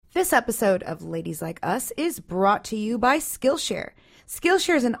This episode of Ladies Like Us is brought to you by Skillshare.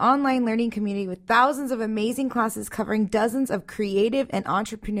 Skillshare is an online learning community with thousands of amazing classes covering dozens of creative and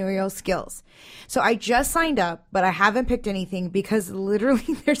entrepreneurial skills. So I just signed up, but I haven't picked anything because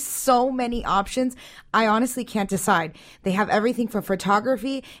literally there's so many options. I honestly can't decide. They have everything from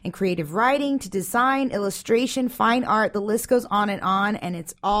photography and creative writing to design, illustration, fine art. The list goes on, and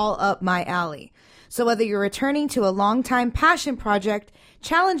it's all up my alley. So whether you're returning to a long-time passion project,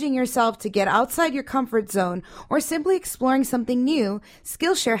 challenging yourself to get outside your comfort zone, or simply exploring something new,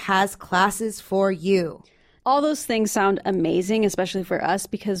 Skillshare has classes for you. All those things sound amazing, especially for us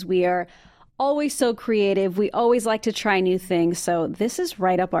because we are always so creative. We always like to try new things. So this is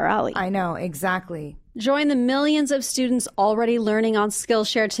right up our alley. I know, exactly. Join the millions of students already learning on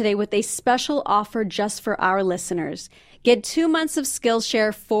Skillshare today with a special offer just for our listeners. Get 2 months of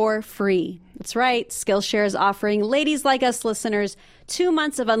Skillshare for free. That's right. Skillshare is offering Ladies Like Us listeners 2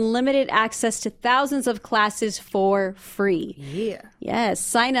 months of unlimited access to thousands of classes for free. Yeah. Yes.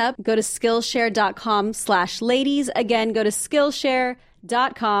 Sign up. Go to Skillshare.com/ladies. Again, go to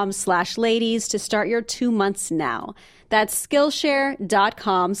Skillshare.com/ladies to start your 2 months now. That's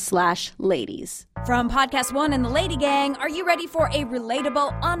Skillshare.com/ladies. From Podcast One and the Lady Gang, are you ready for a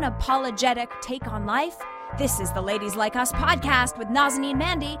relatable, unapologetic take on life? This is the Ladies Like Us podcast with Nazanin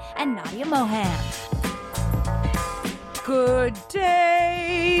Mandy and Nadia Mohan. Good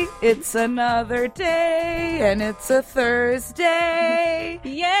day. It's another day, and it's a Thursday.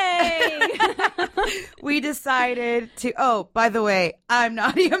 Yay! We decided to, by the way, I'm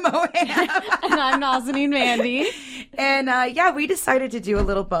Nadia Mohan. And I'm Nazanin Mandy. And we decided to do a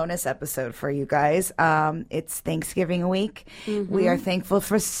little bonus episode for you guys. It's Thanksgiving week. Mm-hmm. We are thankful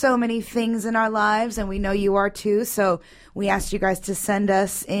for so many things in our lives, and we know you are too. So we asked you guys to send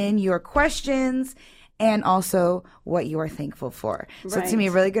us in your questions and also what you are thankful for. So it's going to be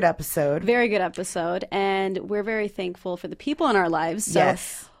a really good episode. Very good episode. And we're very thankful for the people in our lives. So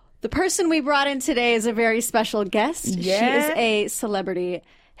yes. The person we brought in today is a very special guest. Yeah. She is a celebrity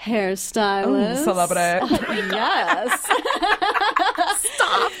hairstylist. Ooh, celebrity. Yes.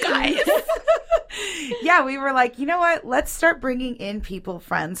 Stop, guys. Yeah, we were like, you know what? Let's start bringing in people,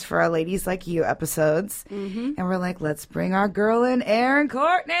 friends for our Ladies Like You episodes. Mm-hmm. And we're like, let's bring our girl in, Erin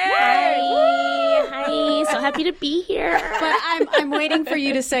Courtney. Hi. So happy to be here. But I'm waiting for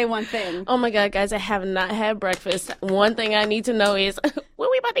you to say one thing. Oh my God, guys, I have not had breakfast. One thing I need to know is, when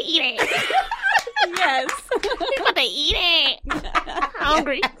we about to eat it? Yes. We about to eat it.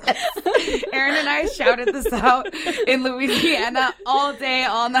 Hungry. Erin and I shouted this out in Louisiana all day,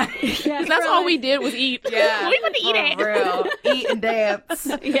 all night. Yeah, that's all we did was eat. Yeah. We about to eat it. Real. Eat and dance.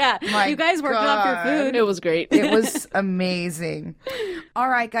 Yeah. You guys worked up your food. It was great. It was amazing. All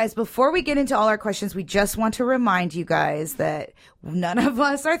right, guys, before we get into all our questions, we just want to remind you guys that none of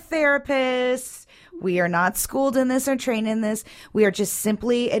us are therapists. We are not schooled in this or trained in this. We are just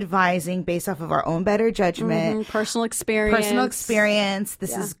simply advising based off of our own better judgment. Mm-hmm. Personal experience.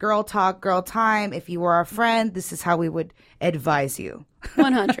 This is girl talk, girl time. If you were our friend, this is how we would advise you.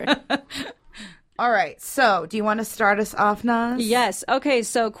 100. All right. So do you want to start us off, Naz? Yes. Okay.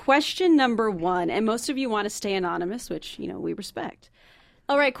 So question number 1, and most of you want to stay anonymous, which, we respect.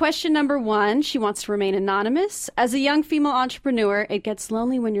 All right. Question number 1. She wants to remain anonymous. As a young female entrepreneur, it gets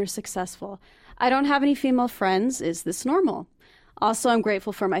lonely when you're successful. I don't have any female friends. Is this normal? Also, I'm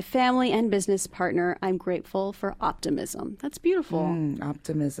grateful for my family and business partner. I'm grateful for optimism. That's beautiful.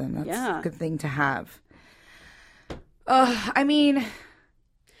 Optimism. That's a good thing to have. I mean,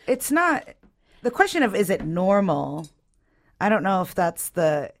 it's not the question of is it normal? I don't know if that's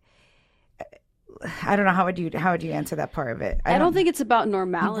I don't know how would you answer that part of it? I don't think it's about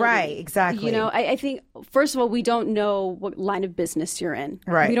normality. Right, exactly. I think, first of all, we don't know what line of business you're in.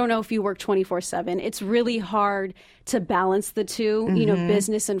 Right. We don't know if you work 24/7. It's really hard to balance the two,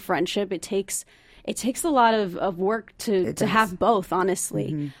 business and friendship. It takes a lot of work to have both,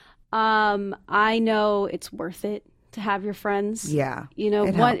 honestly. Mm-hmm. I know it's worth it to have your friends. Yeah.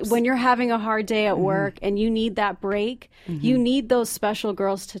 When you're having a hard day at work and you need that break, you need those special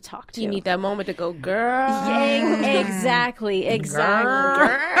girls to talk to. You need that moment to go, girl. Exactly. Girl.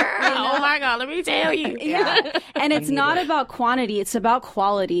 Oh my God, let me tell you. Yeah. And it's not about quantity, it's about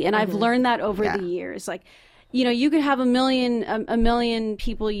quality. And I've learned that over the years. Like, you could have a million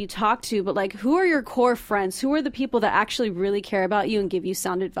people you talk to, but like, who are your core friends? Who are the people that actually really care about you and give you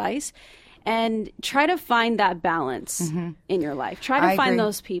sound advice? And try to find that balance in your life. Try to find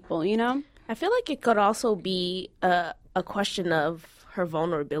those people, I feel like it could also be a question of her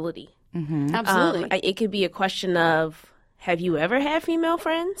vulnerability. Mm-hmm. Absolutely. It could be a question of, have you ever had female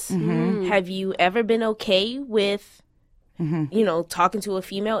friends? Mm-hmm. Have you ever been okay with you know, talking to a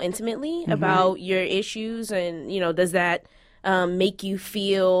female intimately about your issues, and, you know, does that make you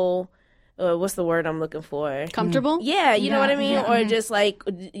feel what's the word I'm looking for? Comfortable? Yeah, you know what I mean? Or just like,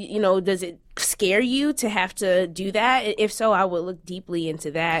 you know, does it scare you to have to do that? If so, I would look deeply into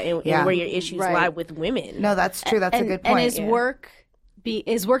that and where your issues lie with women. No, that's true. That's a good point. And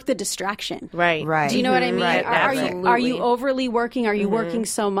is work the distraction? Right. Do you know what I mean? Right, Are you overly working? Are you working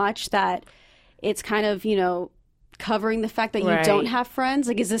so much that it's kind of, you know, covering the fact that you don't have friends?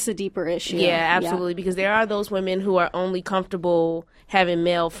 Like, is this a deeper issue? Yeah, absolutely. Because there are those women who are only comfortable having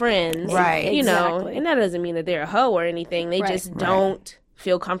male friends. Right. You know, and that doesn't mean that they're a hoe or anything. They just don't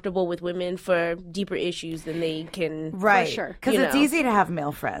feel comfortable with women for deeper issues than they can. Right. For sure. Because it's easy to have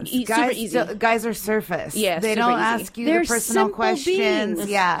male friends. Guys, easy. Guys are surface. Yeah, they super don't easy. ask you They're the personal simple questions. beings.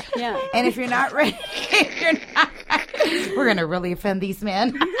 Yeah. And if you're not ready, we're going to really offend these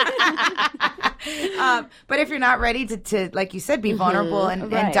men. But if you're not ready to like you said, be vulnerable and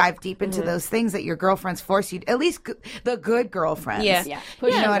dive deep into those things that your girlfriends force you, at least the good girlfriends. Yeah.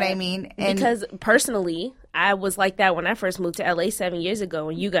 You know what I mean? And because personally, I was like that when I first moved to LA 7 years ago,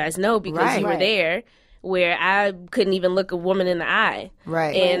 and you guys know because you were there, where I couldn't even look a woman in the eye.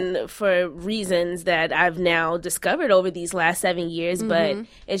 Right. And for reasons that I've now discovered over these last 7 years, but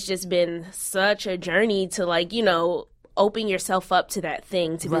it's just been such a journey to, like, you know, open yourself up to that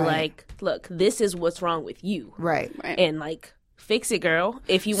thing, to be like, look, this is what's wrong with you. Right. And, like, fix it, girl,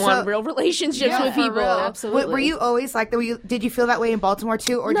 if you want real relationships with for people. real. Absolutely. Were you always like that? Did you feel that way in Baltimore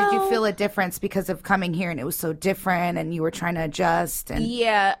too, or did you feel a difference because of coming here and it was so different and you were trying to adjust? And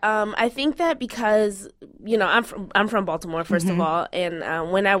Yeah, I think that because, you know, I'm from Baltimore, first of all,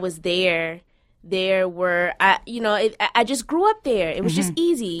 and when I was there were, I just grew up there. It was just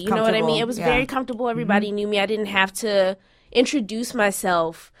easy. You know what I mean? It was very comfortable. Everybody knew me. I didn't have to introduce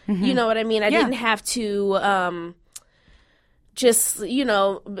myself. You know what I mean? I didn't have to just, you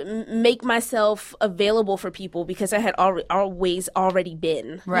know, make myself available for people because I had always already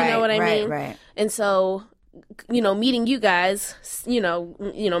been. Right, you know what I mean? Right. And so, you know, meeting you guys, you know,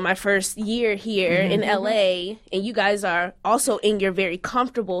 my first year here in LA, and you guys are also in your very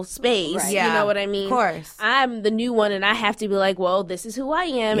comfortable space. Right. You Yeah, know what I mean? of course. I'm the new one, and I have to be like, well, this is who I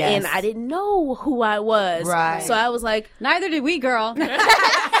am, and I didn't know who I was. Right. So I was like, Neither did we, girl.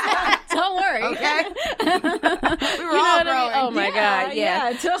 Don't worry. Okay. We were you know all what I growing. mean? Oh my God,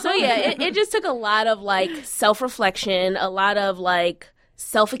 yeah. So yeah, it just took a lot of like self-reflection, a lot of like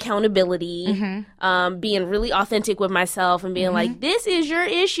self-accountability, being really authentic with myself and being like, this is your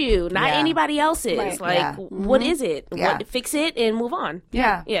issue, not anybody else's. Right. Like, what is it? Fix it and move on.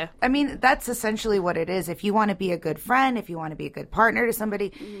 Yeah. Yeah. I mean, that's essentially what it is. If you want to be a good friend, if you want to be a good partner to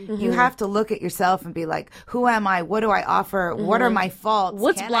somebody, you have to look at yourself and be like, who am I? What do I offer? What are my faults?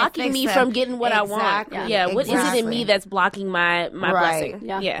 What's Can I blocking fix me them? from getting what I want? Exactly. Yeah. What is it in Exactly. me that's blocking my Right. blessing?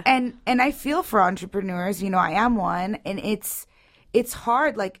 Yeah. And I feel for entrepreneurs, you know, I am one, and it's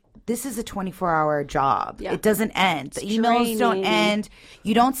hard. Like, this is a 24-hour job. Yeah. It doesn't end. The emails don't draining. end.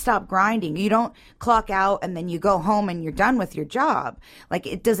 You don't stop grinding. You don't clock out and then you go home and you're done with your job. Like,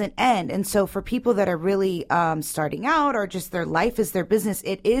 it doesn't end. And so for people that are really starting out, or just their life is their business,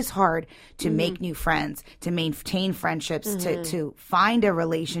 it is hard to make new friends, to maintain friendships, to find a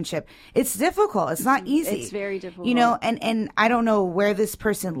relationship. It's difficult. It's not easy. It's very difficult. You know, and I don't know where this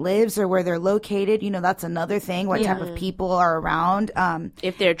person lives or where they're located. You know, that's another thing. What type of people are around.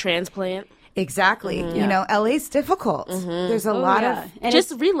 If they're a transplant. Exactly. You know, LA's difficult. There's a lot of And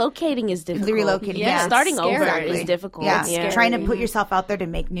Just relocating is difficult. relocating. Yeah, Starting scary. over Exactly. is difficult. Yeah. Yeah. Trying to put yourself out there to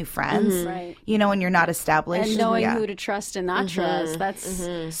make new friends. Right. You know, when you're not established. and knowing Yeah. who to trust and not trust. That's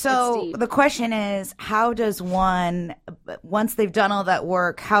So deep. the question is, how does one, once they've done all that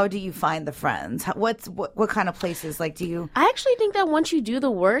work, how do you find the friends? What kind of places? Like, do you? I actually think that once you do the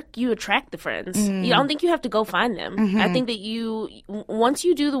work, you attract the friends. I don't think you have to go find them. I think that once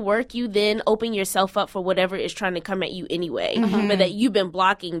you do the work, you then open yourself up for whatever is trying to come at you anyway. But that you've been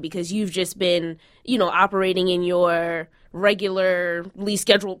blocking because you've just been, you know, operating in your regularly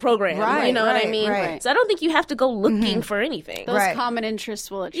scheduled program. Right, You know what I right, mean? right. So I don't think you have to go looking for anything. those Right. common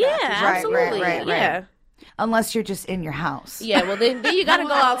interests will attract. Yeah, you. Right, absolutely. right. Yeah. Unless you're just in your house. Yeah, well, then you got to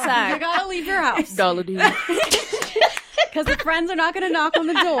go outside. You gotta leave your house Dollar dude. because the friends are not gonna knock on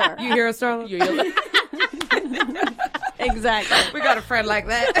the door. You hear us, Starla? Exactly. We got a friend like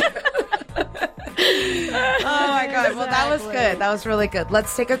that. Oh my God. Well, that was good. That was really good.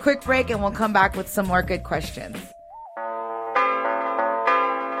 Let's take a quick break and we'll come back with some more good questions.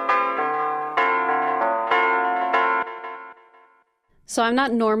 So I'm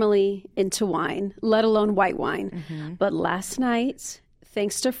not normally into wine, let alone white wine. But last night,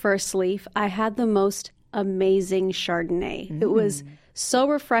 thanks to First Leaf, I had the most amazing Chardonnay. It was so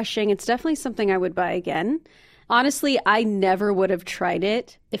refreshing. It's definitely something I would buy again. Honestly, I never would have tried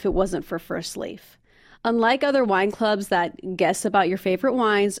it if it wasn't for First Leaf. Unlike other wine clubs that guess about your favorite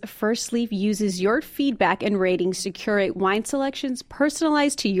wines, First Leaf uses your feedback and ratings to curate wine selections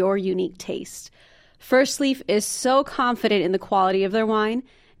personalized to your unique taste. First Leaf is so confident in the quality of their wine,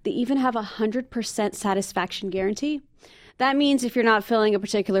 they even have a 100% satisfaction guarantee. That means if you're not filling a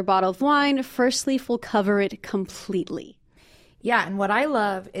particular bottle of wine, First Leaf will cover it completely. Yeah, and what I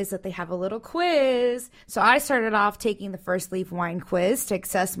love is that they have a little quiz. So I started off taking the First Leaf wine quiz to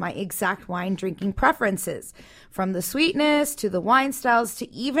assess my exact wine drinking preferences. From the sweetness to the wine styles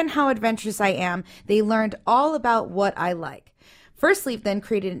to even how adventurous I am, they learned all about what I like. First Leaf then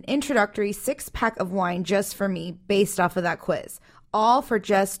created an introductory 6-pack of wine just for me based off of that quiz, all for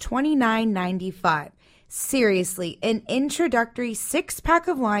just $29.95. Seriously, an introductory 6-pack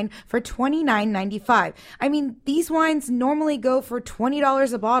of wine for $29.95. I mean, these wines normally go for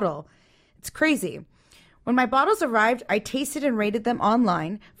 $20 a bottle. It's crazy. When my bottles arrived, I tasted and rated them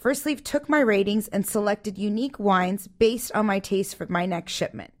online. First Leaf took my ratings and selected unique wines based on my taste for my next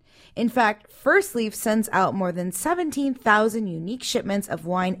shipment. In fact, First Leaf sends out more than 17,000 unique shipments of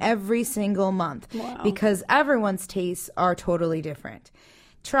wine every single month. Wow. Because everyone's tastes are totally different.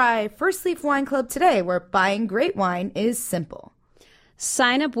 Try First Leaf Wine Club today, where buying great wine is simple.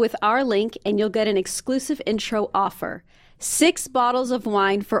 Sign up with our link and you'll get an exclusive intro offer. 6 bottles of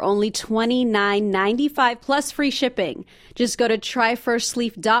wine for only $29.95 plus free shipping. Just go to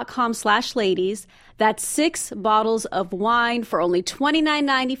tryfirstleaf.com/ladies. That's 6 bottles of wine for only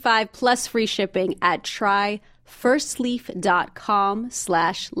 $29.95 plus free shipping at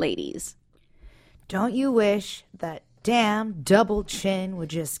tryfirstleaf.com/ladies. Don't you wish that damn double chin would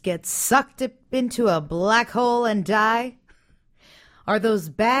just get sucked up into a black hole and die? Are those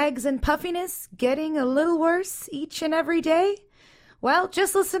bags and puffiness getting a little worse each and every day? Well,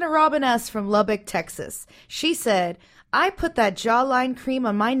 just listen to Robin S. from Lubbock, Texas. She said, I put that jawline cream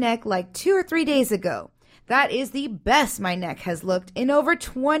on my neck like 2 or 3 days ago. That is the best my neck has looked in over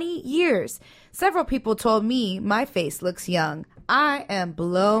 20 years. Several people told me my face looks young. I am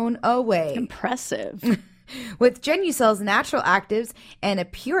blown away. Impressive. With Genucel's natural actives and a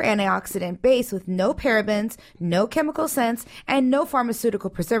pure antioxidant base with no parabens, no chemical scents, and no pharmaceutical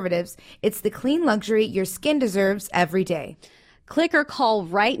preservatives, it's the clean luxury your skin deserves every day. Click or call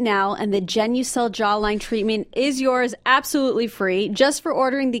right now and the Genucel jawline treatment is yours absolutely free just for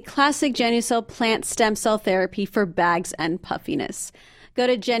ordering the classic Genucel plant stem cell therapy for bags and puffiness. Go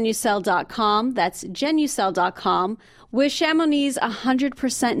to Genucel.com, that's Genucel.com, with Chamonix's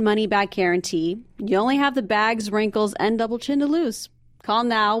 100% money-back guarantee. You only have the bags, wrinkles, and double chin to lose. Call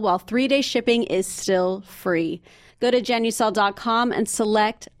now while 3-day shipping is still free. Go to Genucel.com and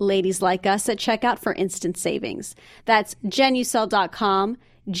select Ladies Like Us at checkout for instant savings. That's Genucel.com,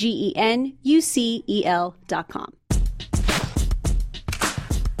 Genucel.com.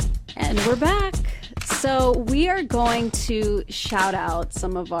 And we're back. So we are going to shout out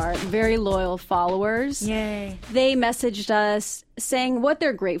some of our very loyal followers. Yay. They messaged us saying what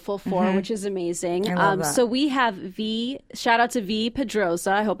they're grateful for, which is amazing. I love that. So we have V, shout out to V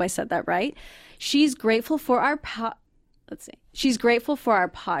Pedrosa. I hope I said that right. She's grateful for our She's grateful for our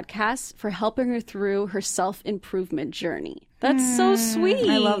podcast for helping her through her self-improvement journey. That's so sweet.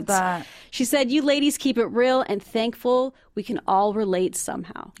 I love that. She said, you ladies keep it real and thankful. We can all relate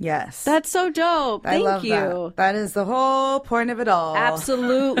somehow. Yes. That's so dope. I love Thank you. That is the whole point of it all.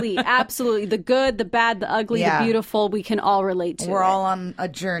 Absolutely. Absolutely. The good, the bad, the ugly, Yeah. the beautiful, we can all relate to. We're it. all on a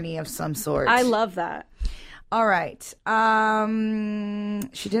journey of some sort. I love that. All right.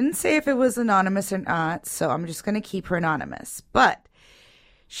 She didn't say if it was anonymous or not, so I'm just going to keep her anonymous. But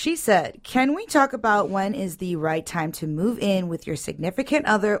she said, can we talk about when is the right time to move in with your significant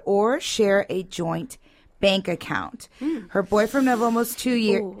other or share a joint bank account? Her boyfriend of almost 2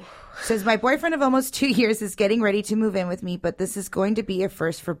 years... Says, my boyfriend of almost 2 years is getting ready to move in with me, but this is going to be a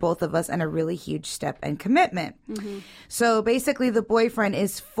first for both of us and a really huge step and commitment. So basically the boyfriend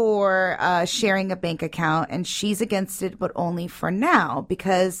is for sharing a bank account and she's against it, but only for now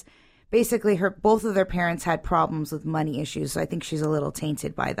because basically both of their parents had problems with money issues. So I think she's a little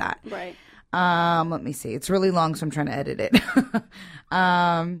tainted by that. Right. Let me see. It's really long, so I'm trying to edit it.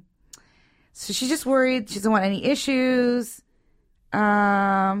 So she's just worried. She doesn't want any issues.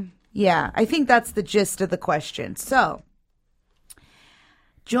 Yeah, I think that's the gist of the question. So,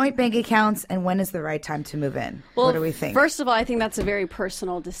 joint bank accounts and when is the right time to move in? Well, what do we think? First of all, I think that's a very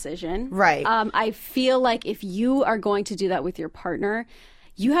personal decision. Right. I feel like if you are going to do that with your partner,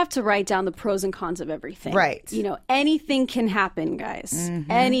 you have to write down the pros and cons of everything. Right. You know, anything can happen, guys.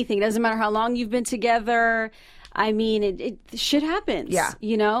 Anything. Doesn't matter how long you've been together. I mean, it shit happens. Yeah.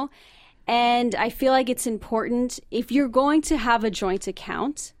 You know? And I feel like it's important, if you're going to have a joint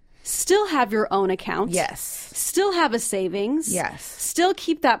account, still have your own account. Yes. Still have a savings. Yes. Still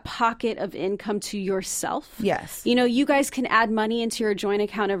keep that pocket of income to yourself. Yes. You know, you guys can add money into your joint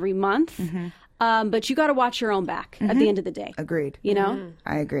account every month. But you got to watch your own back at the end of the day. Agreed. You know?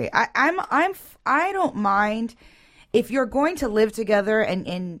 I agree. I don't mind if you're going to live together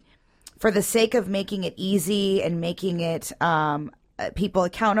and for the sake of making it easy and making it people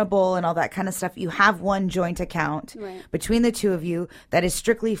accountable and all that kind of stuff, you have one joint account between the two of you that is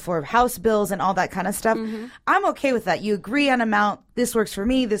strictly for house bills and all that kind of stuff. I'm okay with that. You agree on amount. This works for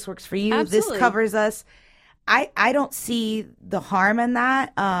me. This works for you. Absolutely. This covers us. I don't see the harm in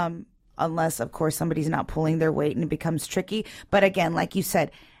that. Unless, of course, somebody's not pulling their weight and it becomes tricky. But again, like you said,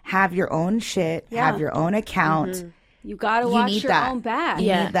 have your own shit, have your own account. You got to You watch need your that. own back.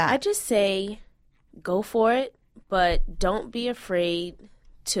 You need that. I just say go for it, but don't be afraid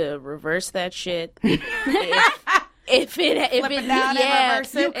to reverse that shit. If it down and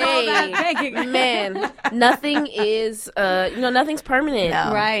reverse it. Hey, man, nothing is nothing's permanent.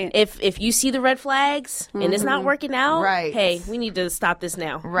 No. Right. If you see the red flags and it's not working out, Right. hey, we need to stop this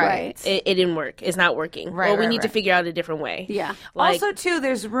now. Right. It didn't work. It's not working. Right, Or we right, need to right. figure out a different way. Yeah. Like, Also, too,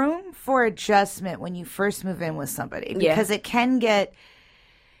 there's room for adjustment when you first move in with somebody Yeah. because it can get,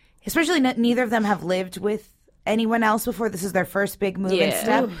 especially neither of them have lived with anyone else before. This is their first big move and Yeah.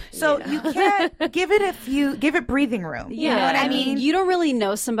 step. So you can't give it breathing room. You know what I mean? you don't really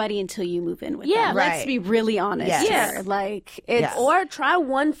know somebody until you move in with them. Right. Let's be really honest Yes. here. Yes. Like, it's... Yes. or try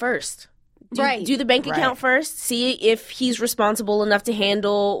one first. Right. Do the bank account Right. first. See if he's responsible enough to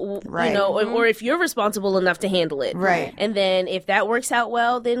handle, Right. or if you're responsible enough to handle it. Right. And then if that works out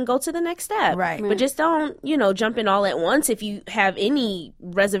well, then go to the next step. Right. But just don't, jump in all at once if you have any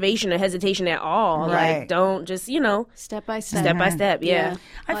reservation or hesitation at all. Right. Like, don't just, Step by step. step by step. Yeah.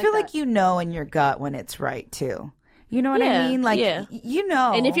 I feel like you know in your gut when it's right, too. You know what I Yeah, mean? Like, yeah. you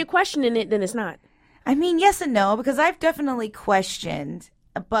know. And if you're questioning it, then it's not. I mean, yes and no, because I've definitely questioned,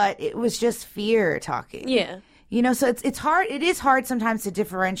 but it was just fear talking. Yeah. You know, so it's hard. It is hard sometimes to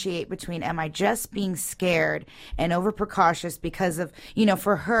differentiate between am I just being scared and over precautious because of,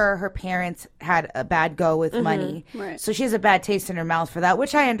 for her parents had a bad go with money. Right. So she has a bad taste in her mouth for that,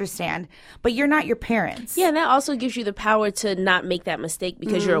 which I understand. But you're not your parents. Yeah, and that also gives you the power to not make that mistake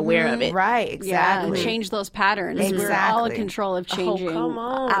because you're aware of it. Right, Yeah, exactly. and change those patterns. We're all in Exactly. control of changing come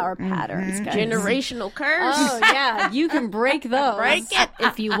on. our patterns, guys. Generational curse. Oh, yeah. You can break those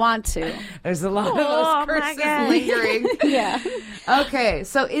if you want to. There's a lot of Oh, those my curses God. lingering. Yeah. Okay,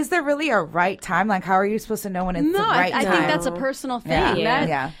 so is there really a right time? Like, how are you supposed to know when it's No, the right I time? think that's a personal thing. Yeah. That,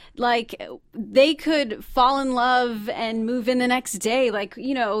 Yeah. Like, they could fall in love and move in the next day. Like,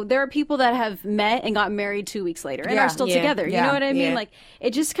 there are people that have met and got married 2 weeks later and Yeah. are still Yeah. together. You Yeah. know what I mean? Yeah. Like, it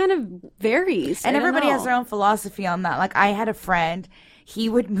just kind of varies. And I don't everybody has know. their own philosophy on that. Like, I had a friend, he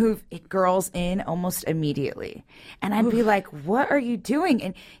would move girls in almost immediately. And I'd be like, what are you doing?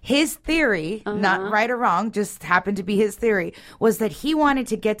 And his theory, not right or wrong, just happened to be his theory, was that he wanted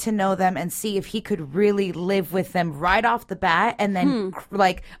to get to know them and see if he could really live with them right off the bat and then,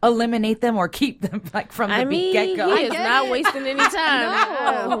 eliminate them or keep them, from the get-go. He is not wasting any time.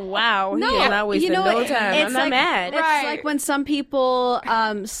 No. Oh, wow. No, He is not wasting no time. it's I'm not like, mad. It's Right. like when some people,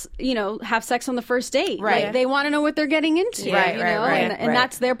 have sex on the first date. Right. Like, they want to know what they're getting into. Right, you right, know? right, And right.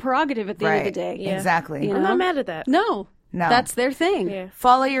 that's their prerogative at the end of the day. Yeah. Exactly. You I'm know? not mad at that. No. No. That's their thing. Yeah.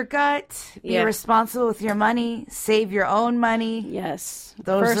 Follow your gut. Be Yeah. responsible with your money. Save your own money. Yes.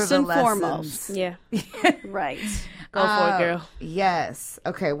 Those First are the and lessons. foremost. Yeah. Right. Go for it, girl. Yes.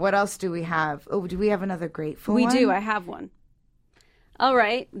 Okay, what else do we have? Oh, do we have another grateful We one? do. I have one. All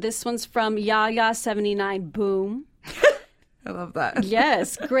right. This one's from Yaya79 Boom. I love that.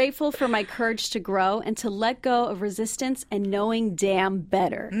 Yes. Grateful for my courage to grow and to let go of resistance and knowing damn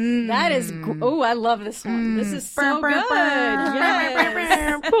better. That is, oh, I love this one. This is so good.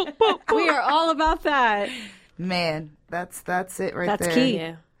 Yes. We are all about that. Man, that's it right That's there. key.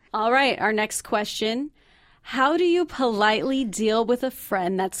 Yeah. All right. Our next question. How do you politely deal with a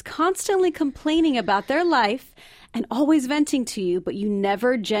friend that's constantly complaining about their life and always venting to you, but you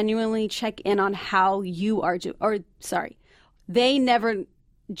never genuinely check in on how you are doing? Or, sorry, they never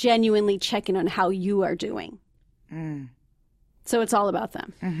genuinely check in on how you are doing. So it's all about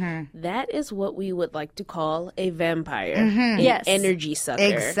them. That is what we would like to call a vampire. Yes. Energy sucker.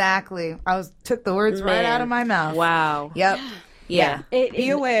 Exactly. took the words right Man. out of my mouth. Wow. Yep. Yeah. It- Be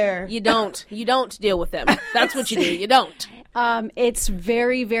aware. You don't deal with them. That's what you do. You don't. It's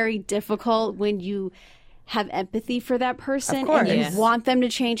very, very difficult when you have empathy for that person Of course. and you Yes. want them to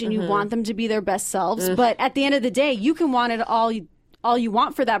change and you want them to be their best selves. But at the end of the day, you can want it all you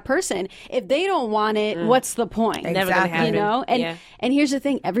want for that person. If they don't want it, what's the point? Never gonna Exactly. happen. You know? And Yeah. and here's the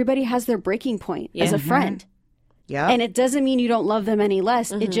thing, everybody has their breaking point as a friend. Yeah. And it doesn't mean you don't love them any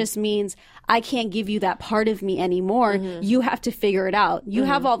less. It just means I can't give you that part of me anymore. You have to figure it out. You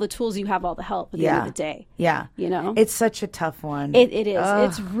have all the tools, you have all the help at the end of the day. Yeah. You know? It's such a tough one. It is.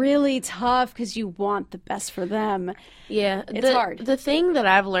 It's really tough because you want the best for them. Yeah, It's hard. The thing that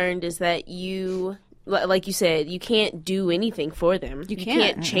I've learned is that like you said, you can't do anything for them. You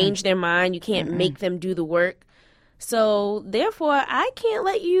can't. change their mind. You can't make them do the work. So therefore, I can't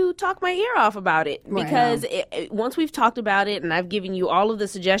let you talk my ear off about it because once we've talked about it and I've given you all of the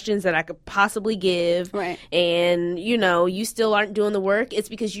suggestions that I could possibly give, Right. and you still aren't doing the work, it's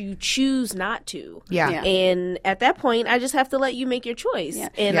because you choose not to. Yeah. Yeah. And at that point, I just have to let you make your choice. Yeah.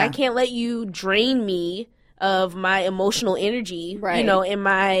 And Yeah. I can't let you drain me of my emotional energy, Right. and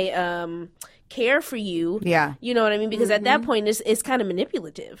my care for you. Yeah. You know what I mean? Because at that point, it's kind of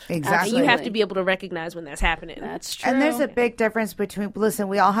manipulative. Exactly. And you have to be able to recognize when that's happening. That's true. And there's a big difference between, listen,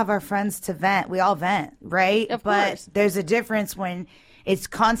 we all have our friends to vent. We all vent, right? Of but course. there's a difference when it's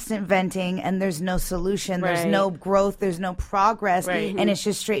constant venting and there's no solution. There's Right. no growth. There's no progress. Right. And it's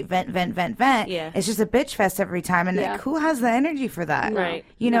just straight vent, vent, vent, vent. Yeah. It's just a bitch fest every time. And Yeah. like, who has the energy for that? Right.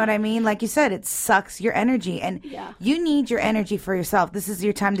 You know what I mean? Like you said, it sucks your energy. And Yeah. you need your energy for yourself. This is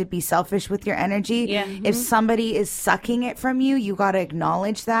your time to be selfish with your energy. Yeah. If somebody is sucking it from you, you got to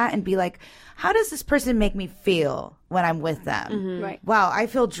acknowledge that and be like, how does this person make me feel when I'm with them? Right. Wow, I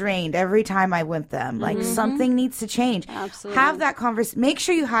feel drained every time I'm with them. Like something needs to change. Absolutely. Have that Make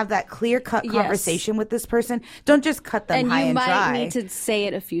sure you have that clear cut Yes. conversation with this person. Don't just cut them and high you and might dry. need to say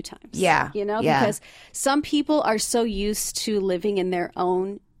it a few times. Yeah. Yeah. Because some people are so used to living in their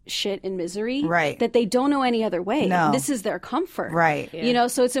own shit and misery Right. that they don't know any other way. No. This is their comfort. Right.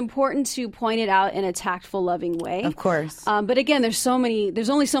 So it's important to point it out in a tactful, loving way. Of course. But again, there's only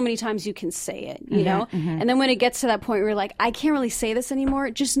so many times you can say it, you know? And then when it gets to that point where you're like, I can't really say this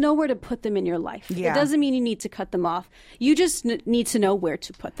anymore, just know where to put them in your life. Yeah. It doesn't mean you need to cut them off. You just need to know where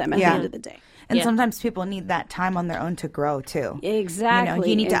to put them at Yeah. the end of the day. And Yeah. sometimes people need that time on their own to grow too. Exactly.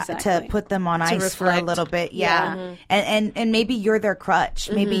 You need to exactly. put them on ice for a reflect. little bit. Yeah. Yeah. And maybe you're their crutch.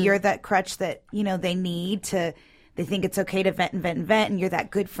 Maybe you're that crutch that, they need to, they think it's okay to vent and vent and vent. And you're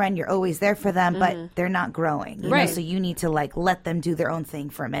that good friend. You're always there for them, but they're not growing. You know? Right. So you need to let them do their own thing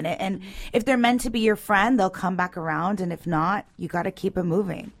for a minute. And if they're meant to be your friend, they'll come back around. And if not, you got to keep it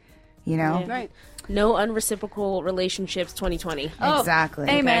moving, Right. No unreciprocal relationships 2020. Exactly.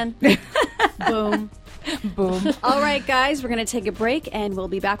 Amen. Boom. Boom. All right, guys, we're going to take a break and we'll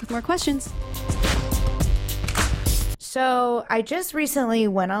be back with more questions. So I just recently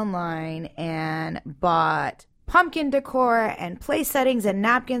went online and bought pumpkin decor and place settings and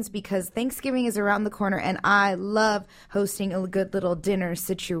napkins because Thanksgiving is around the corner and I love hosting a good little dinner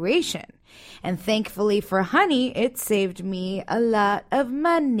situation. And thankfully for Honey, it saved me a lot of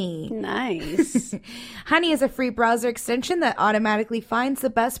money. Nice. Honey is a free browser extension that automatically finds the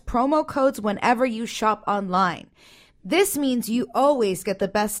best promo codes whenever you shop online. This means you always get the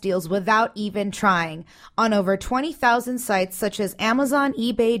best deals without even trying on over 20,000 sites such as Amazon,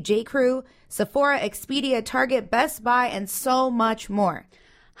 eBay, J.Crew, Sephora, Expedia, Target, Best Buy, and so much more.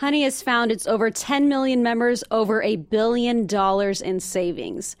 Honey has found its over 10 million members, over $1 billion in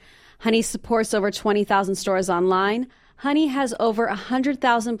savings. Honey supports over 20,000 stores online. Honey has over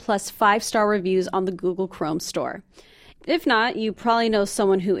 100,000 plus 5-star reviews on the Google Chrome store. If not, you probably know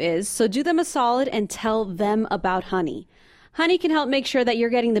someone who is, so do them a solid and tell them about Honey. Honey can help make sure that you're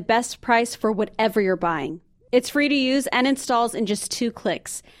getting the best price for whatever you're buying. It's free to use and installs in just 2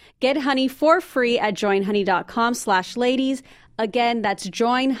 clicks. Get Honey for free at joinhoney.com/ladies. Again, that's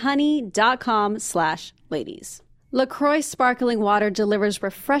joinhoney.com/ladies. LaCroix Sparkling Water delivers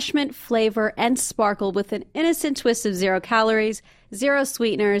refreshment, flavor, and sparkle with an innocent twist of 0 calories, 0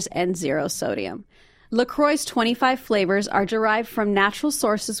 sweeteners, and 0 sodium. LaCroix's 25 flavors are derived from natural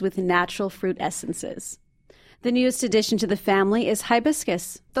sources with natural fruit essences. The newest addition to the family is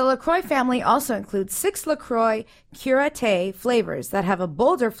hibiscus. The LaCroix family also includes 6 LaCroix Curate flavors that have a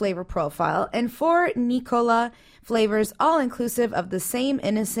bolder flavor profile and 4 Nicola flavors, all inclusive of the same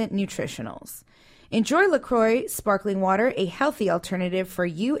innocent nutritionals. Enjoy LaCroix Sparkling Water, a healthy alternative for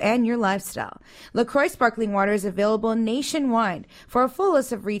you and your lifestyle. LaCroix Sparkling Water is available nationwide. For a full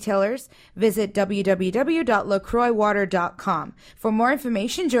list of retailers, visit www.lacroixwater.com. For more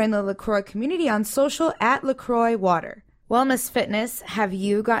information, join the LaCroix community on social at LaCroix Water. Wellness Fitness, have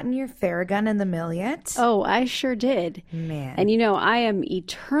you gotten your Theragun in the mail yet? Oh, I sure did. Man. And I am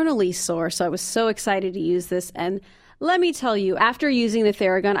eternally sore, so I was so excited to use this. And let me tell you, after using the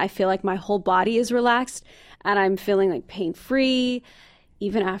Theragun, I feel like my whole body is relaxed and I'm feeling like pain-free,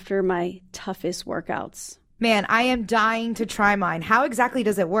 even after my toughest workouts. Man, I am dying to try mine. How exactly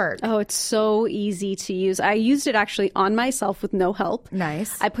does it work? Oh, it's so easy to use. I used it actually on myself with no help.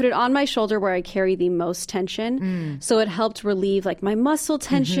 Nice. I put it on my shoulder where I carry the most tension. So it helped relieve like my muscle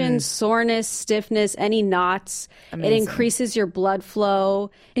tension, soreness, stiffness, any knots. Amazing. It increases your blood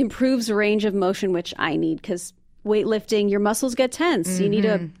flow, improves range of motion, which I need because weightlifting, your muscles get tense. You need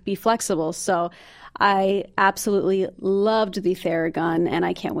to be flexible. So I absolutely loved the Theragun, and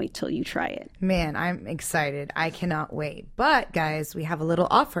I can't wait till you try it. Man, I'm excited. I cannot wait. But, guys, we have a little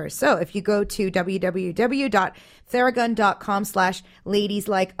offer. So if you go to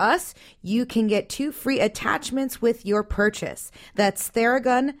www.theragun.com/ladieslikeus, you can get 2 free attachments with your purchase. That's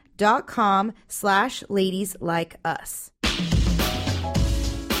theragun.com/ladieslikeus.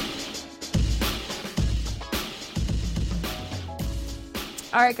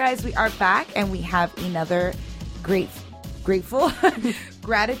 All right, guys, we are back, and we have another grateful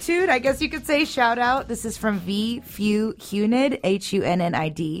gratitude, I guess you could say, shout out. This is from V. Few Hunid,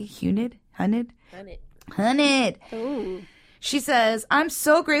 Hunnid. Hunid. Ooh. She says, I'm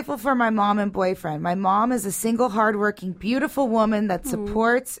so grateful for my mom and boyfriend. My mom is a single, hardworking, beautiful woman that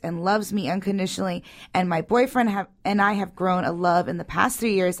supports and loves me unconditionally. And my boyfriend and I have grown a love in the past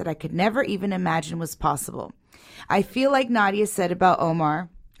 3 years that I could never even imagine was possible. I feel like Nadia said about Omar.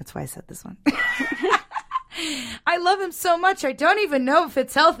 That's why I said this one. I love him so much, I don't even know if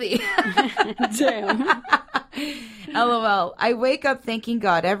it's healthy. Damn. LOL. I wake up thanking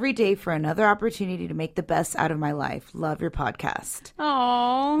God every day for another opportunity to make the best out of my life. Love your podcast.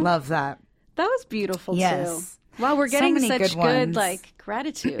 Aw. Love that. That was beautiful, Yes. too. Wow, we're So getting many such good ones. like,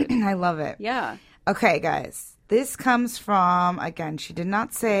 gratitude. I love it. Yeah. Okay, guys. This comes from, again, she did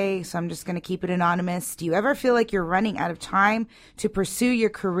not say, so I'm just going to keep it anonymous. Do you ever feel like you're running out of time to pursue your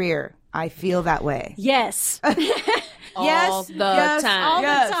career? I feel that way. Yes. All the time. All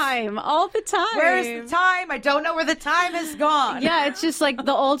Yes. the time. All the time. Where is the time? I don't know where the time has gone. Yeah, it's just like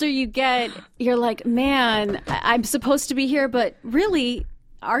the older you get, you're like, man, I'm supposed to be here, but really,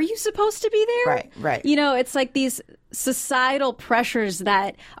 are you supposed to be there? Right, right. It's like these societal pressures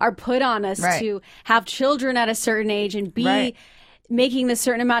that are put on us Right. to have children at a certain age and be Right. making this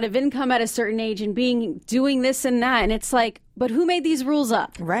certain amount of income at a certain age and doing this and that. And it's like, but who made these rules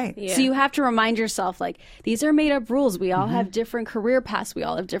up? Right. Yeah. So you have to remind yourself, like, these are made up rules. We all have different career paths. We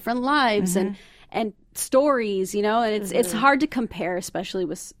all have different lives and stories, and it's hard to compare, especially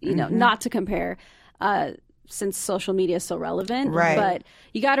with, not to compare, since social media is so relevant. Right. But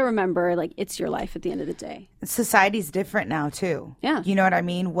you got to remember, like, it's your life at the end of the day. Society's different now, too. Yeah. You know what I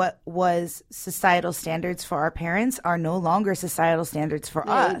mean? What was societal standards for our parents are no longer societal standards for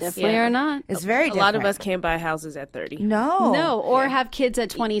They us. definitely Yeah. are not. It's very A different. lot of us can't buy houses at 30. No. Or have kids at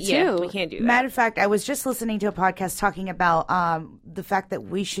 22. Yeah, we can't do that. Matter of fact, I was just listening to a podcast talking about the fact that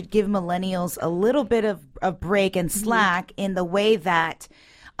we should give millennials a little bit of a break and slack in the way that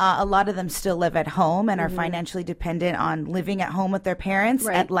a lot of them still live at home and are financially dependent on living at home with their parents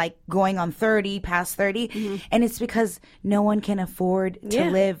Right. at like going on 30, past 30. And it's because no one can afford to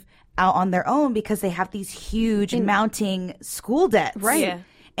live out on their own because they have these huge mounting school debts. Right. Yeah.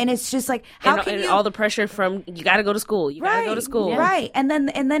 And it's just like, how and, can and you all the pressure from you got to go to school. You got to go to school. Right. And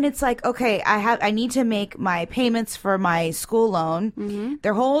then it's like, okay, I need to make my payments for my school loan.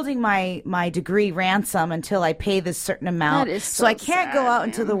 They're holding my degree ransom until I pay this certain amount. That is so so I can't go sad, out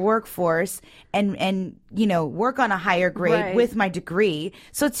into the workforce and work on a higher grade Right. with my degree.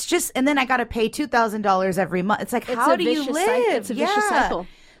 So it's just, and then I got to pay $2,000 every month. It's like, how a do you vicious live? cycle. It's a vicious cycle.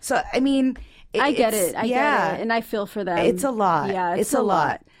 So I mean, I get it. I yeah. get it. And I feel for them. It's a lot. Yeah, it's a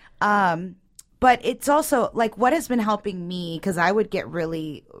lot. But it's also like what has been helping me, because I would get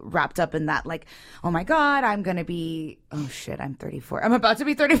really wrapped up in that, like, oh my God, I'm I'm 34. I'm about to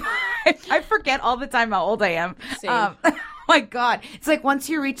be 35. I forget all the time how old I am. Same. Oh my God. It's like once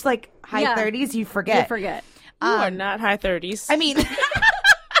you reach like high Yeah. 30s, you forget. You forget. You are not high 30s. I mean,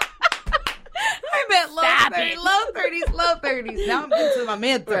 I meant low 30s. Now I'm into my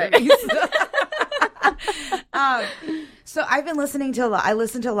mid 30s. So I've been listening to I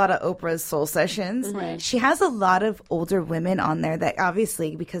listen to a lot of Oprah's Soul Sessions. Right. She has a lot of older women on there that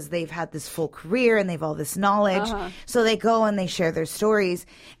obviously, because they've had this full career and they've all this knowledge, so they go and they share their stories.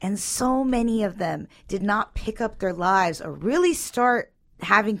 And so many of them did not pick up their lives or really start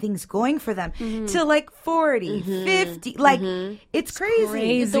having things going for them to like 40, 50. Like, it's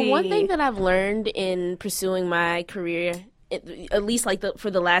crazy. The one thing that I've learned in pursuing my career, at least like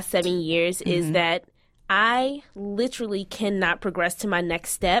for the last 7 years, is that I literally cannot progress to my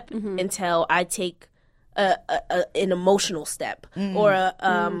next step until I take an emotional step or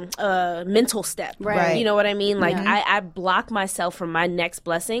a mental step. Right. You know what I mean? Like I block myself from my next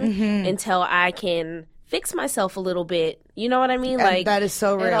blessing until I can fix myself a little bit. You know what I mean? And that is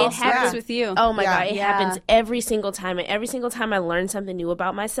so real. It happens with you. Oh my God, it happens every single time. And every single time I learn something new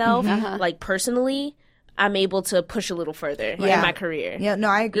about myself, like personally, I'm able to push a little further in my career. Yeah, no,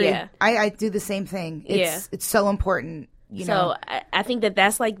 I agree. Yeah. I do the same thing. It's so important. You know? So I think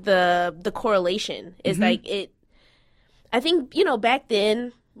that's like the correlation is like it. I think, you know, back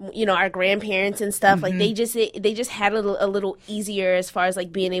then, you know, our grandparents and stuff, like they just had it a little easier as far as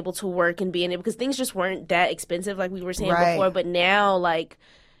like being able to work and being able, because things just weren't that expensive like we were saying before. But now, like,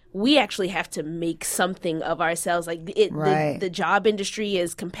 we actually have to make something of ourselves. Like the job industry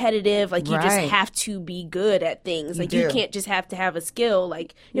is competitive. Like you just have to be good at things. Like you can't just have to have a skill.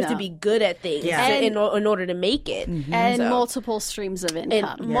 Like you have to be good at things in order to make it. And multiple streams of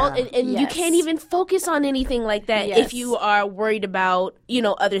income. And you can't even focus on anything like that if you are worried about, you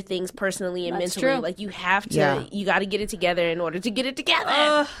know, other things personally and mentally. True. Like you have to, you got to get it together in order to get it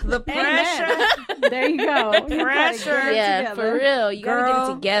together. The pressure. There you go. Pressure. Yeah, for real. You got to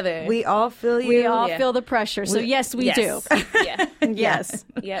get it together. We all feel you. We all feel the pressure. So yes, we do. Yeah. Yes.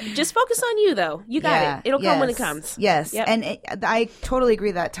 Yeah. Just focus on you, though. You got it. It'll come when it comes. Yes. Yep. And I totally agree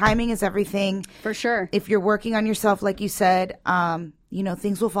that timing is everything. For sure. If you're working on yourself, like you said, you know,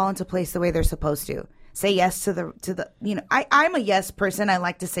 things will fall into place the way they're supposed to. Say yes to the you know, I'm a yes person. I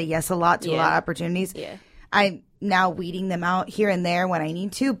like to say yes a lot to a lot of opportunities. Yeah. I'm now weeding them out here and there when I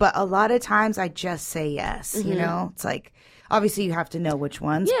need to, but a lot of times I just say yes, you know? It's like, obviously you have to know which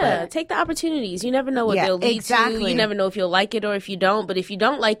ones. Yeah, but take the opportunities. You never know what they'll lead to. You never know if you'll like it or if you don't, but if you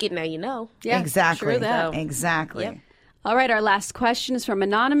don't like it, now you know. Yeah, exactly. True that. Exactly. Yep. All right, our last question is from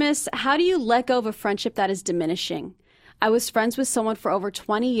Anonymous. How do you let go of a friendship that is diminishing? I was friends with someone for over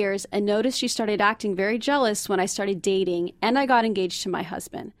 20 years and noticed she started acting very jealous when I started dating and I got engaged to my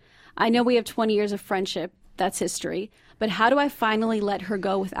husband. I know we have 20 years of friendship. That's history. But how do I finally let her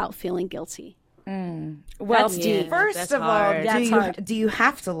go without feeling guilty? Well, That's deep. first That's of all, hard. do you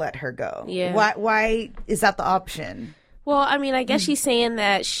have to let her go? Yeah. Why is that the option? Well, I mean, I guess she's saying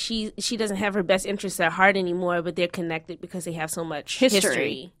that she doesn't have her best interests at heart anymore, but they're connected because they have so much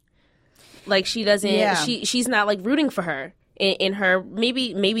history. Like she doesn't, she's not like rooting for her in her.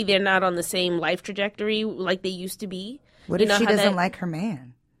 Maybe they're not on the same life trajectory like they used to be. What if she doesn't like her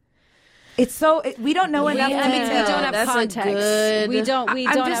man? It's so we don't know enough. I mean, we don't have context. We don't I'm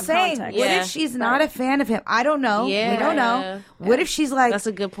have just saying. context. What if she's not a fan of him? I don't know. Yeah. We don't know. What if she's like? That's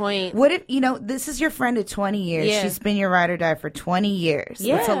a good point. What if this is your friend of 20 years? Yeah. She's been your ride or die for 20 years.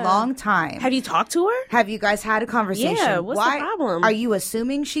 Yeah. It's a long time. Have you talked to her? Have you guys had a conversation? Yeah, what's the problem? Are you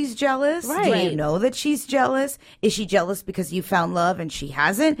assuming she's jealous? Do Right. you know that she's jealous? Is she jealous because you found love and she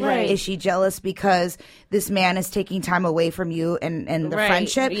hasn't? Right. Is she jealous because this man is taking time away from you and the Right.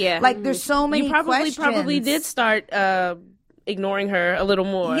 friendship? Yeah. Like there's so many You probably questions. did start ignoring her a little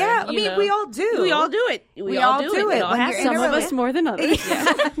more. Yeah, I mean, we all do. We all do it. We all do it. It all when has you're in Some a of us more than others.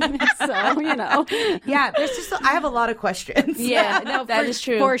 So, Yeah, there's just I have a lot of questions. Yeah, no, That is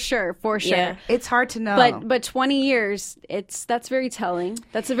true. For sure. Yeah. It's hard to know. But 20 years, that's very telling.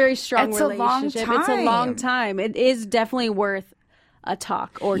 That's a very strong It's a long relationship. It's a long time. time. It is definitely worth a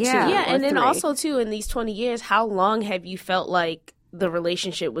talk or two. Yeah. Yeah, and then 3. also too, in these 20 years, how long have you felt like the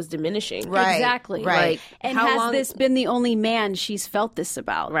relationship was diminishing? Right. Exactly. Right. And How has long- this been the only man she's felt this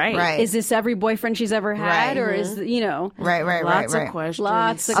about? Right. Right. Is this every boyfriend she's ever had, Right. or is right. Lots of questions.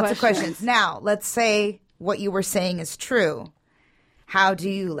 lots of Lots of questions. Now, let's say what you were saying is true. How do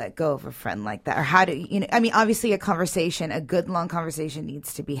you let go of a friend like that? Or how do you I mean, obviously a good long conversation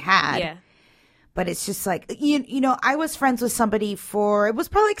needs to be had. Yeah. But it's just like, I was friends with somebody for, it was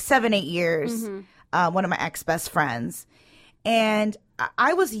probably like 7-8 years. One of my ex-best friends. And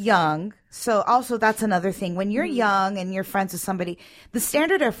I was young. So also that's another thing. When you're young and you're friends with somebody, the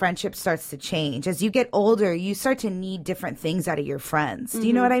standard of friendship starts to change. As you get older, you start to need different things out of your friends. Do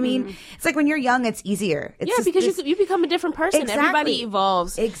you know what I mean? It's like when you're young, it's easier. It's Yeah, just because this- you become a different person. Exactly. Everybody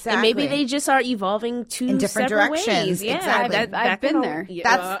evolves. Exactly. And maybe they just are evolving In different separate directions. ways. Yeah, Exactly. I've been there.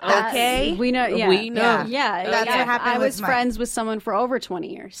 That's- okay. We know. Yeah. We know. Yeah. That's yeah. what happened I with was my- friends with someone for over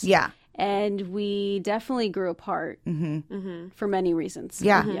 20 years. Yeah. And we definitely grew apart for many reasons.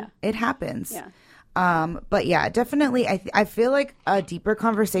 Yeah. Yeah. It happens. Yeah. But yeah, definitely. I feel like a deeper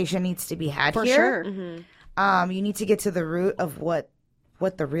conversation needs to be had For here. sure. You need to get to the root of what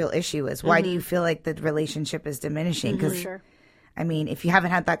what the real issue is. Why do you feel like the relationship is diminishing? Because I mean, if you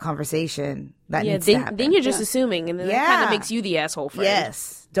haven't had that conversation, that needs to happen. Then you're just assuming, and then that kind of makes you the asshole friend.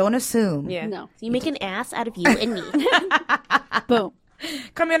 Yes. Don't assume. Yeah. No. So you make an ass out of you and me. Boom.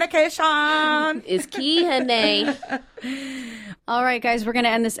 Communication Is key, honey. All right, guys, we're going to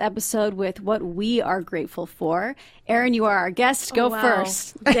end this episode with what we are grateful for. Erin, you are our guest. Go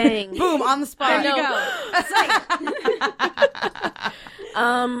first. Dang. Boom, on the spot.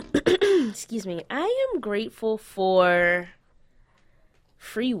 Excuse me. I am grateful for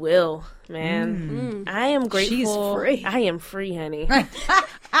free will, man. I am grateful. She's free. I am free, honey.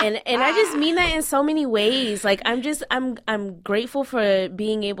 and I just mean that in so many ways. Like I'm grateful for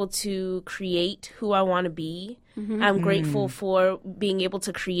being able to create who I want to be. I'm grateful for being able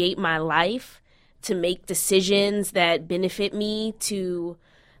to create my life, to make decisions that benefit me, to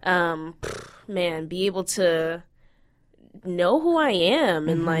be able to know who I am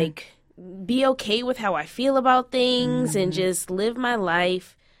and like be okay with how I feel about things and just live my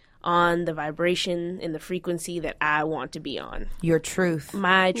life on the vibration and the frequency that I want to be on. Your truth.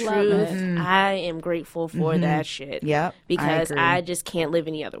 My truth. I am grateful for that shit. Yep. Because I I agree. just can't live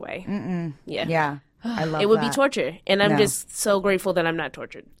any other way. Yeah. Yeah. I love It would that. be torture. And I'm No. just so grateful that I'm not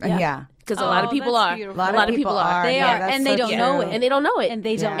tortured. Yeah. Because a lot of people that's are. beautiful. A lot of people are. They Yeah, are, that's and they so don't true. know it. And they don't know it. And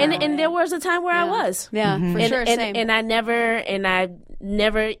they don't Yeah. know And there was a time where I was. Yeah, for sure. Same. And I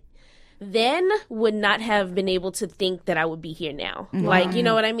never then would not have been able to think that I would be here now. Like, you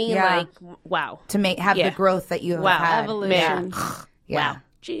know what I mean? Yeah. Like, wow. To have Yeah. the growth that you have Wow. had. Evolution. Yeah. Wow.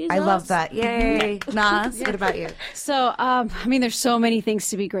 Jesus. I love that. Yay. Nas, what about you? So, I mean, there's so many things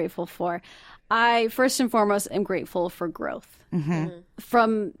to be grateful for. I, first and foremost, am grateful for growth.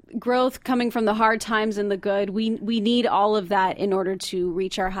 From growth coming from the hard times and the good, we need all of that in order to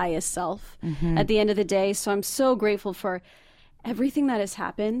reach our highest self at the end of the day. So I'm so grateful for everything that has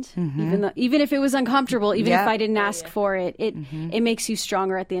happened, even if it was uncomfortable, even if I didn't ask for it, it makes you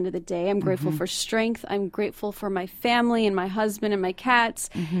stronger at the end of the day. I'm grateful for strength. I'm grateful for my family and my husband and my cats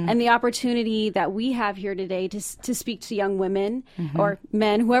and the opportunity that we have here today to speak to young women or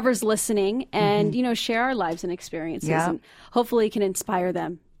men, whoever's listening, and share our lives and experiences, and hopefully can inspire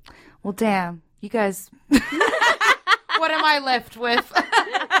them. Well, damn. You guys. What am I left with?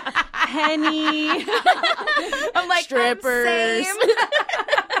 Penny. I'm like, Strippers.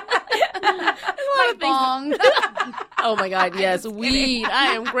 My bong. Oh my God, yes. Weed. I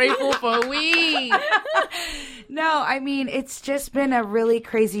am grateful for weed. No, I mean, it's just been a really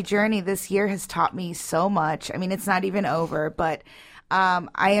crazy journey. This year has taught me so much. I mean, it's not even over, but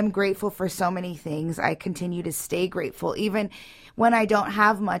I am grateful for so many things. I continue to stay grateful. Even when I don't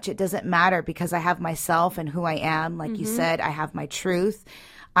have much, it doesn't matter because I have myself and who I am. Like you said, I have my truth.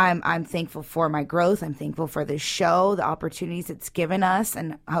 I'm thankful for my growth. I'm thankful for this show, the opportunities it's given us,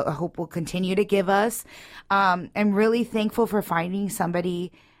 and I hope will continue to give us. I'm really thankful for finding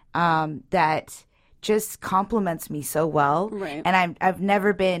somebody that just compliments me so well. Right. And I've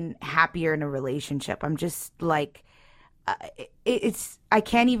never been happier in a relationship. I'm just like, I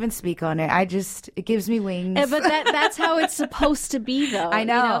can't even speak on it. It gives me wings. But that's how it's supposed to be, though. I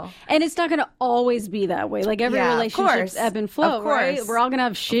know. And it's not going to always be that way. Like every Yeah, of relationship's course. ebb and flow, Of course. right? We're all going to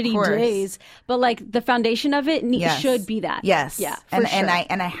have shitty course. days, but like the foundation of it Yes. should be that. Yes. Yeah. And For sure.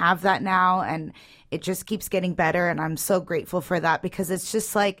 I have that now, and it just keeps getting better, and I'm so grateful for that because it's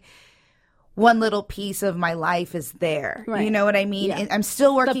just like one little piece of my life is there. Right. You know what I mean? Yeah. And I'm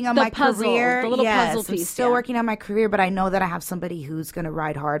still working on the my puzzle, career. the little Yes, puzzle piece, I'm still yeah. working on my career, but I know that I have somebody who's going to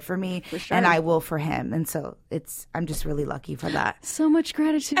ride hard for me, sure. and I will for him. And so I'm just really lucky for that. So much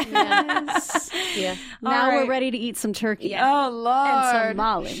gratitude. Yes. Yeah. Now All right. we're ready to eat some turkey. Oh Lord! And some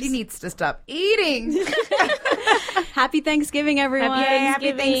mollies. She needs to stop eating. Happy Thanksgiving, everyone.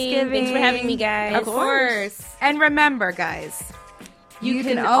 Happy Thanksgiving! Thanks for having me, guys. Of course. And remember, guys, you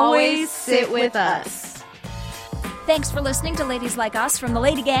can always sit with us. Thanks for listening to Ladies Like Us from the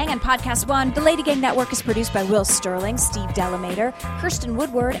Lady Gang and Podcast One. The Lady Gang Network is produced by Will Sterling, Steve Delamater, Kirsten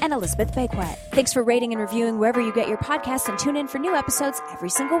Woodward, and Elizabeth Bakewet. Thanks for rating and reviewing wherever you get your podcasts, and tune in for new episodes every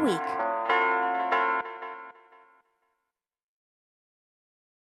single week.